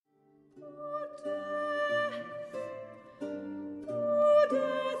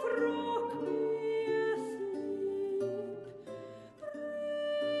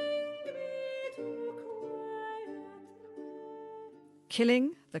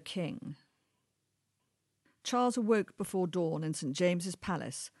Killing the King. Charles awoke before dawn in St. James's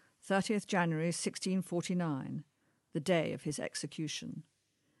Palace, 30th January 1649, the day of his execution.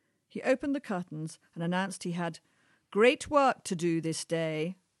 He opened the curtains and announced he had great work to do this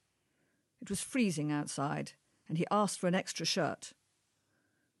day. It was freezing outside, and he asked for an extra shirt.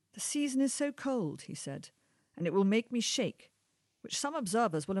 "The season is so cold," he said, "and it will make me shake, which some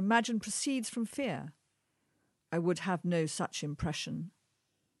observers will imagine proceeds from fear. I would have no such impression.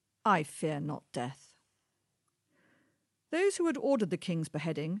 I fear not death." Those who had ordered the king's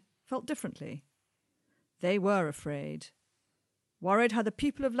beheading felt differently. They were afraid, worried how the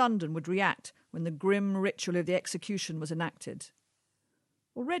people of London would react when the grim ritual of the execution was enacted.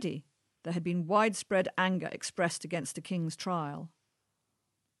 Already there had been widespread anger expressed against the king's trial.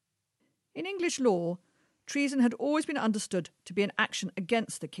 In English law, treason had always been understood to be an action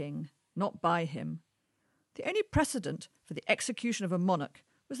against the king, not by him. The only precedent for the execution of a monarch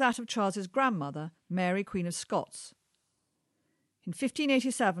was that of Charles's grandmother, Mary, Queen of Scots. In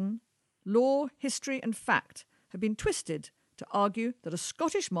 1587, law, history, and fact had been twisted to argue that a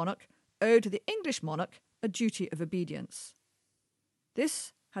Scottish monarch owed to the English monarch a duty of obedience.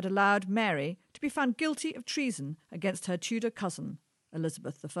 This had allowed Mary to be found guilty of treason against her Tudor cousin,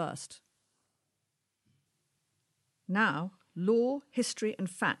 Elizabeth I. Now, law, history, and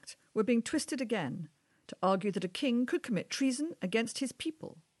fact were being twisted again to argue that a king could commit treason against his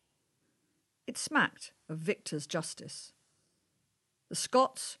people. It smacked of victor's justice. The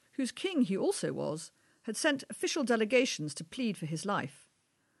Scots, whose king he also was, had sent official delegations to plead for his life.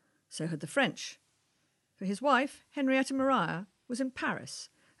 So had the French. For his wife, Henrietta Maria, was in Paris,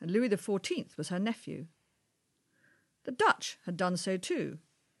 and Louis XIV was her nephew. The Dutch had done so too.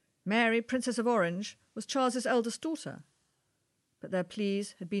 Mary, Princess of Orange, was Charles's eldest daughter. But their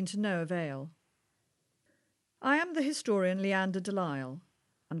pleas had been to no avail. I am the historian Leander de Lisle,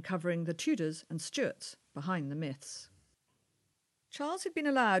 uncovering the Tudors and Stuarts behind the myths. Charles had been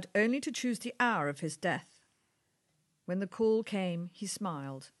allowed only to choose the hour of his death. When the call came, he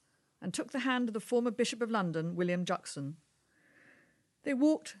smiled and took the hand of the former Bishop of London, William Juxon. They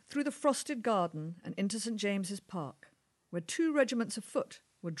walked through the frosted garden and into St. James's Park, where 2 regiments of foot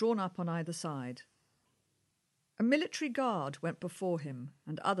were drawn up on either side. A military guard went before him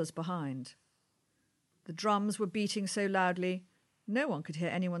and others behind. The drums were beating so loudly, no one could hear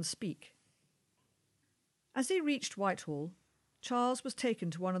anyone speak. As they reached Whitehall, Charles was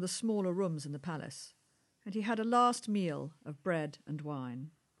taken to one of the smaller rooms in the palace, and he had a last meal of bread and wine.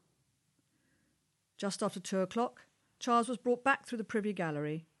 Just after 2 o'clock, Charles was brought back through the Privy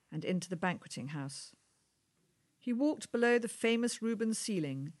Gallery and into the banqueting house. He walked below the famous Rubens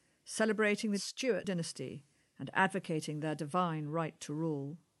ceiling, celebrating the Stuart dynasty and advocating their divine right to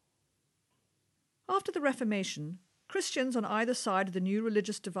rule. After the Reformation, Christians on either side of the new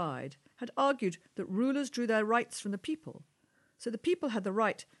religious divide had argued that rulers drew their rights from the people, so the people had the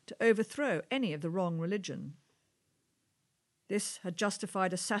right to overthrow any of the wrong religion. This had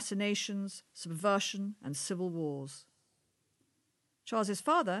justified assassinations, subversion, and civil wars. Charles's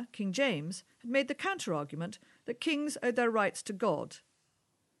father, King James, had made the counter-argument that kings owed their rights to God.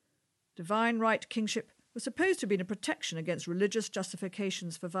 Divine right kingship was supposed to have been a protection against religious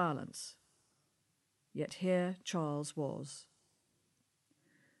justifications for violence. Yet here Charles was.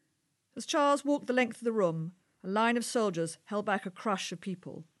 As Charles walked the length of the room, a line of soldiers held back a crush of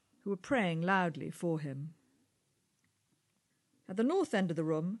people who were praying loudly for him. At the north end of the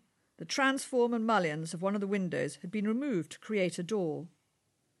room, the transform and mullions of one of the windows had been removed to create a door.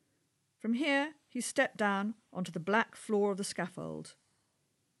 From here he stepped down onto the black floor of the scaffold.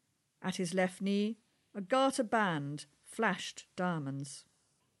 At his left knee, a garter band flashed diamonds.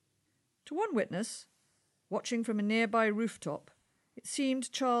 To one witness, watching from a nearby rooftop, it seemed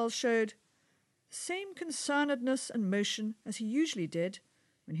Charles showed the same concernedness and motion as he usually did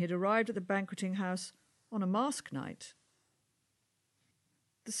when he had arrived at the banqueting house on a mask night.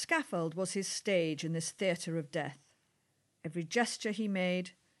 The scaffold was his stage in this theatre of death. Every gesture he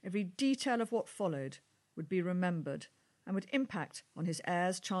made, every detail of what followed, would be remembered and would impact on his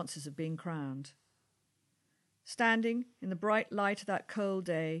heir's chances of being crowned. Standing in the bright light of that cold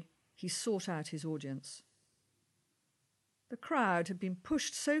day, he sought out his audience. The crowd had been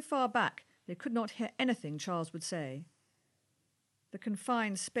pushed so far back they could not hear anything Charles would say. The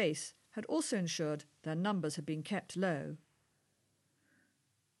confined space had also ensured their numbers had been kept low.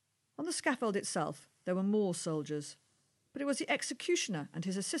 On the scaffold itself there were more soldiers, but it was the executioner and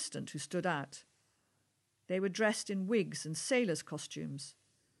his assistant who stood out. They were dressed in wigs and sailors' costumes,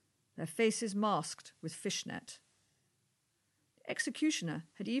 their faces masked with fishnet. The executioner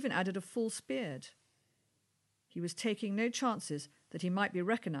had even added a false beard. He was taking no chances that he might be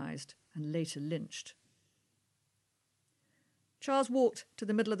recognised and later lynched. Charles walked to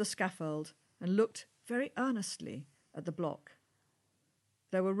the middle of the scaffold and looked very earnestly at the block.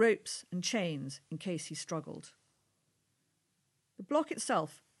 There were ropes and chains in case he struggled. The block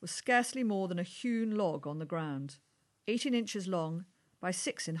itself was scarcely more than a hewn log on the ground, 18 inches long by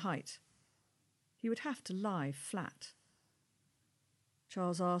 6 in height. He would have to lie flat.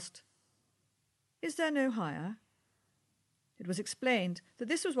 Charles asked, "Is there no higher?" It was explained that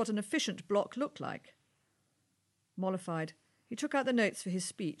this was what an efficient block looked like. Mollified, he took out the notes for his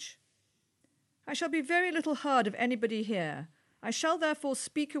speech. "I shall be very little heard of anybody here. I shall therefore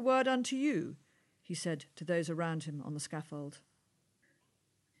speak a word unto you," he said to those around him on the scaffold.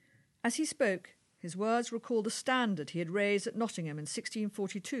 As he spoke, his words recalled the standard he had raised at Nottingham in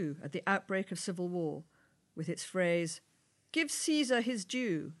 1642 at the outbreak of civil war, with its phrase, "Give Caesar his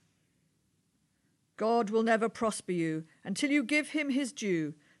due." "God will never prosper you until you give him his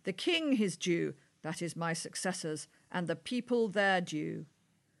due, the king his due, that is my successors, and the people their due.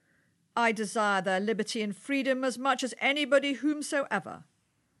 I desire their liberty and freedom as much as anybody whomsoever.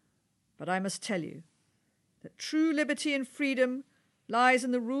 But I must tell you that true liberty and freedom lies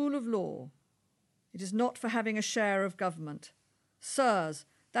in the rule of law. It is not for having a share of government. Sirs,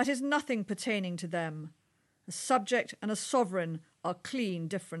 that is nothing pertaining to them. A subject and a sovereign are clean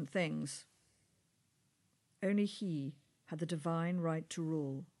different things." Only he had the divine right to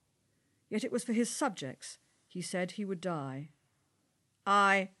rule. Yet it was for his subjects he said he would die.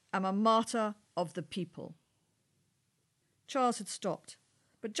 "I am a martyr of the people." Charles had stopped,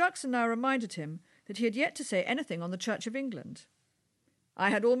 but Juxon now reminded him that he had yet to say anything on the Church of England. "I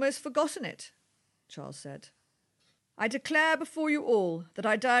had almost forgotten it," Charles said. "I declare before you all that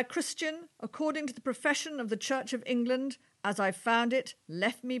I die a Christian according to the profession of the Church of England, as I found it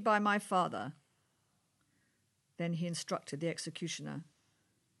left me by my father." Then he instructed the executioner,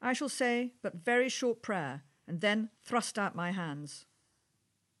 "I shall say but very short prayer, and then thrust out my hands."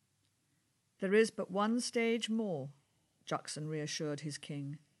 "There is but one stage more," Juxon reassured his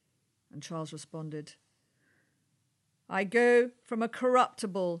king, and Charles responded, "I go from a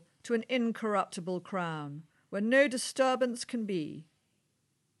corruptible to an incorruptible crown, where no disturbance can be."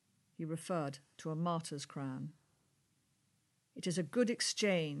 He referred to a martyr's crown. "It is a good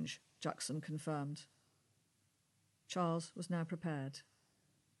exchange," Juxon confirmed. Charles was now prepared.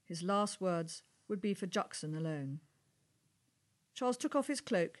 His last words would be for Juxon alone. Charles took off his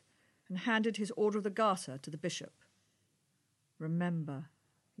cloak and handed his Order of the Garter to the bishop. "Remember,"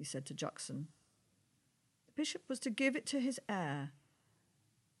 he said to Juxon. The bishop was to give it to his heir.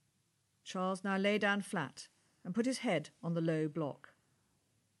 Charles now lay down flat and put his head on the low block.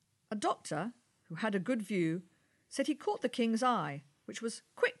 A doctor, who had a good view, said he caught the king's eye, which was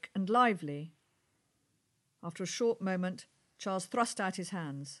quick and lively. After a short moment, Charles thrust out his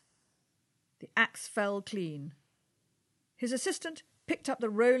hands. The axe fell clean. His assistant picked up the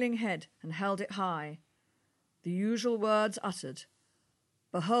rolling head and held it high. The usual words uttered,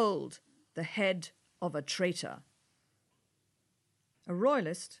 "Behold, the head of a traitor." A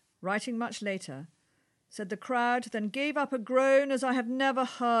royalist, writing much later, said the crowd then gave up a groan as I have never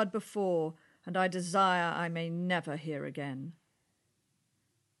heard before, and I desire I may never hear again.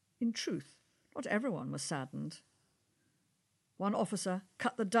 In truth, not everyone was saddened. One officer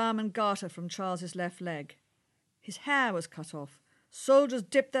cut the diamond garter from Charles's left leg. His hair was cut off. Soldiers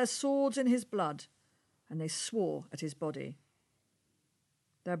dipped their swords in his blood, and they swore at his body.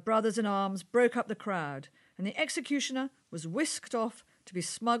 Their brothers in arms broke up the crowd, and the executioner was whisked off to be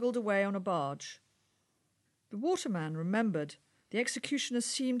smuggled away on a barge. The waterman remembered the executioner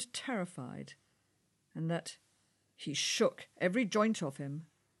seemed terrified, and that he shook every joint of him.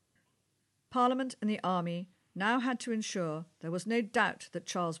 Parliament and the army now had to ensure there was no doubt that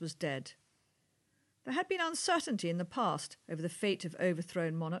Charles was dead. There had been uncertainty in the past over the fate of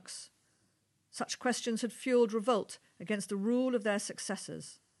overthrown monarchs. Such questions had fuelled revolt against the rule of their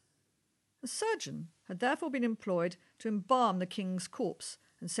successors. A surgeon had therefore been employed to embalm the king's corpse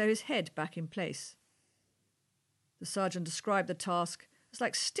and sew his head back in place. The surgeon described the task as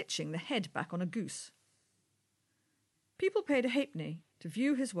like stitching the head back on a goose. People paid a halfpenny to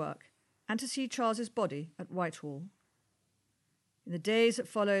view his work and to see Charles's body at Whitehall. In the days that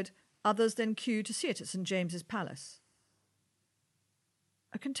followed, others then queued to see it at St. James's Palace.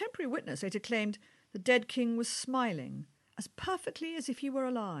 A contemporary witness later claimed the dead king was smiling as perfectly as if he were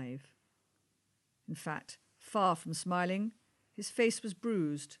alive. In fact, far from smiling, his face was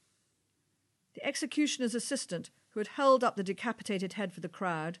bruised. The executioner's assistant, who had held up the decapitated head for the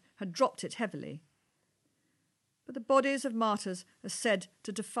crowd, had dropped it heavily. But the bodies of martyrs are said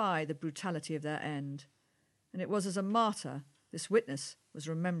to defy the brutality of their end. and it was as a martyr this witness was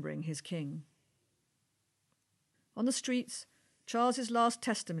remembering his king. On the streets, Charles's last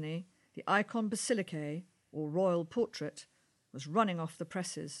testimony, the Icon Basilicae, or royal portrait, was running off the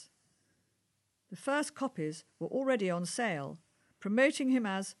presses. The first copies were already on sale, promoting him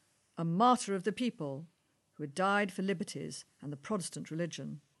as a martyr of the people who had died for liberties and the Protestant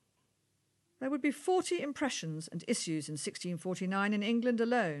religion. There would be 40 impressions and issues in 1649 in England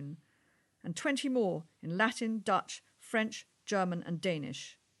alone, and 20 more in Latin, Dutch, French, German and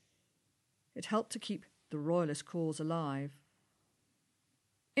Danish. It helped to keep the royalist cause alive.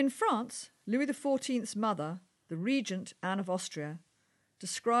 In France, Louis XIV's mother, the regent Anne of Austria,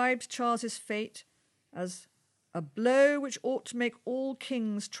 described Charles's fate as a blow which ought to make all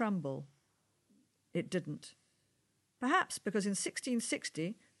kings tremble. It didn't. Perhaps because in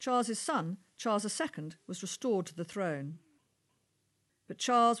 1660 Charles's son, Charles II, was restored to the throne. But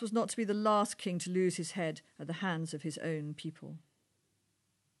Charles was not to be the last king to lose his head at the hands of his own people.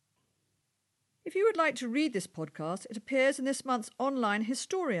 If you would like to read this podcast, it appears in this month's online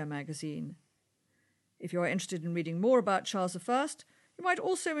Historia magazine. If you are interested in reading more about Charles I, you might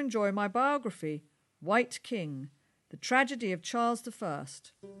also enjoy my biography, White King, The Tragedy of Charles I,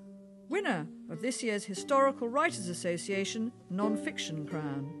 winner of this year's Historical Writers Association Non-Fiction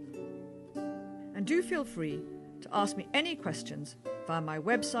Crown. And do feel free to ask me any questions via my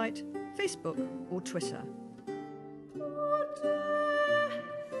website, Facebook or Twitter.